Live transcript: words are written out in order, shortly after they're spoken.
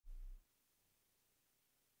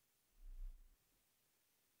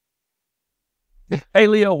Hey,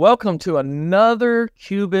 Leo, welcome to another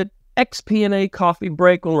QueBIT XP&A coffee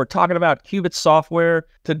break when we're talking about QueBIT software.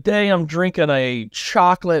 Today, I'm drinking a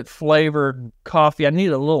chocolate-flavored coffee. I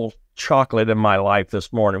need a little chocolate in my life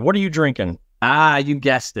this morning. What are you drinking? You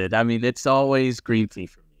guessed it. I mean, it's always green tea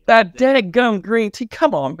for me. That dadgum green tea.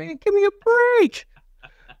 Come on, man. Give me a break.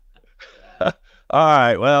 All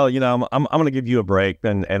right. Well, I'm going to give you a break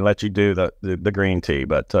and let you do the green tea.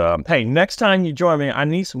 But hey, next time you join me, I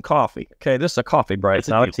need some coffee. Okay, this is a coffee break. It's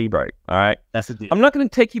not a tea break. All right. That's the deal. I'm not going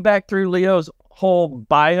to take you back through Leo's whole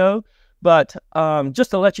bio, but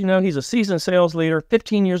just to let you know, he's a seasoned sales leader,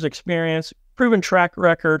 15 years experience, proven track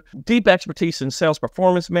record, deep expertise in sales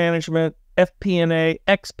performance management, FP&A,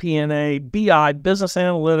 XP&A, BI, business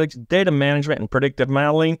analytics, data management, and predictive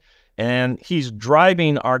modeling. And he's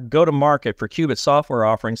driving our go-to-market for QueBIT software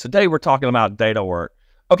offerings. Today, we're talking about DataWORQ.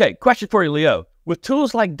 Okay, question for you, Leo. With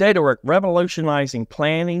tools like DataWORQ revolutionizing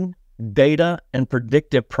planning, data, and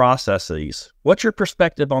predictive processes, what's your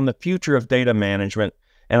perspective on the future of data management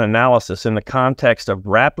and analysis in the context of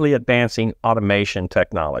rapidly advancing automation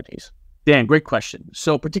technologies? Dan, great question.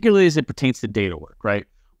 So particularly as it pertains to DataWORQ, right?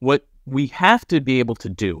 What we have to be able to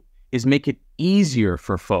do is make it easier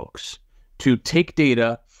for folks to take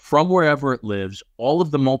data from wherever it lives, all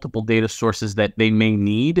of the multiple data sources that they may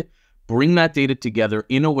need, bring that data together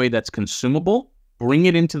in a way that's consumable, bring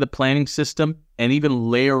it into the planning system, and even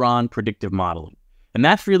layer on predictive modeling. And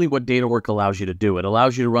that's really what DataWORQ allows you to do. It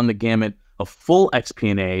allows you to run the gamut of full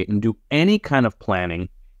XP&A and do any kind of planning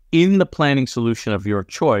in the planning solution of your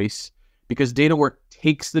choice, because DataWORQ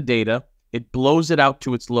takes the data, it blows it out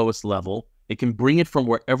to its lowest level, it can bring it from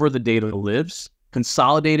wherever the data lives,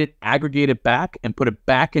 consolidate it, aggregate it back, and put it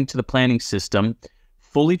back into the planning system,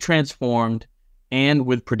 fully transformed and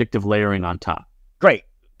with predictive layering on top. Great.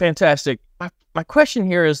 Fantastic. My question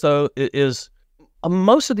here is, though,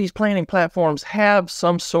 most of these planning platforms have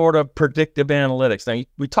some sort of predictive analytics. Now,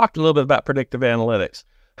 we talked a little bit about predictive analytics.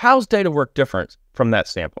 How's DataWORQ different from that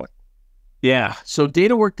standpoint? Yeah, so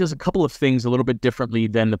DataWORQ does a couple of things a little bit differently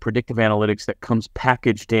than the predictive analytics that comes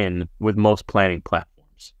packaged in with most planning platforms.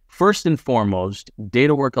 First and foremost,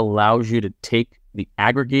 DataWORQ allows you to take the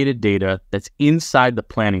aggregated data that's inside the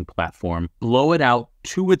planning platform, blow it out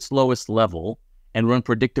to its lowest level, and run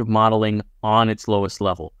predictive modeling on its lowest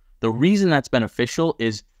level. The reason that's beneficial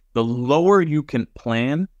is the lower you can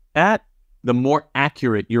plan at, the more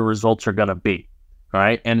accurate your results are going to be,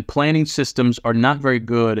 right? And planning systems are not very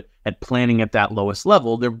good at planning at that lowest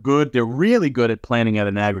level. They're really good at planning at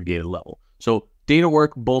an aggregated level. So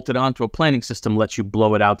DataWORQ bolted onto a planning system lets you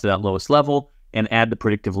blow it out to that lowest level and add the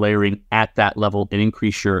predictive layering at that level and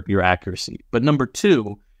increase your accuracy. But number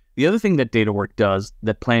two, the other thing that DataWORQ does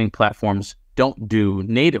that planning platforms don't do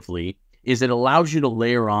natively is it allows you to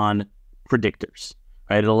layer on predictors,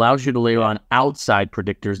 right? It allows you to layer on outside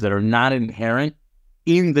predictors that are not inherent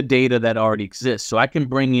in the data that already exists. So I can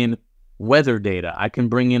bring in weather data, I can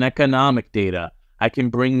bring in economic data, I can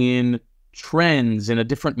bring in trends in a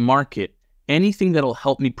different market, anything that'll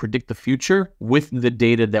help me predict the future with the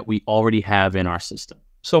data that we already have in our system.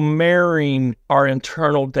 So marrying our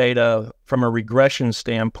internal data from a regression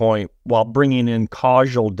standpoint while bringing in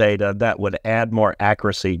causal data that would add more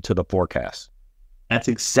accuracy to the forecast. That's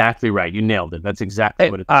exactly right. You nailed it. That's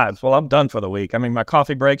exactly what it is. Well, I'm done for the week. I mean, my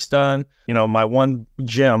coffee break's done. My one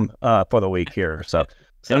gym for the week here. So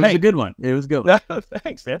it was a good one. It was good.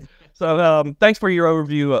 Thanks, man. So thanks for your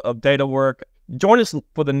overview of DataWORQ. Join us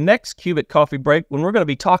for the next QueBIT Coffee Break when we're going to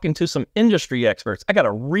be talking to some industry experts. I got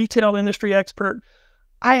a retail industry expert.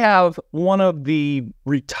 I have one of the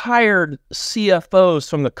retired CFOs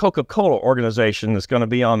from the Coca-Cola organization that's going to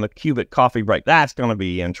be on the QueBIT Coffee Break. That's going to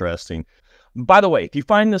be interesting. By the way, if you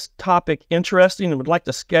find this topic interesting and would like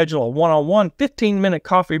to schedule a one-on-one 15-minute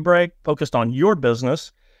coffee break focused on your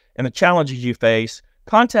business and the challenges you face,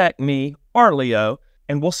 contact me or Leo,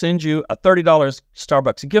 and we'll send you a $30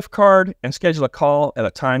 Starbucks gift card and schedule a call at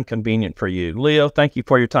a time convenient for you. Leo, thank you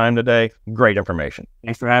for your time today. Great information.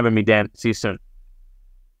 Thanks for having me, Dan. See you soon.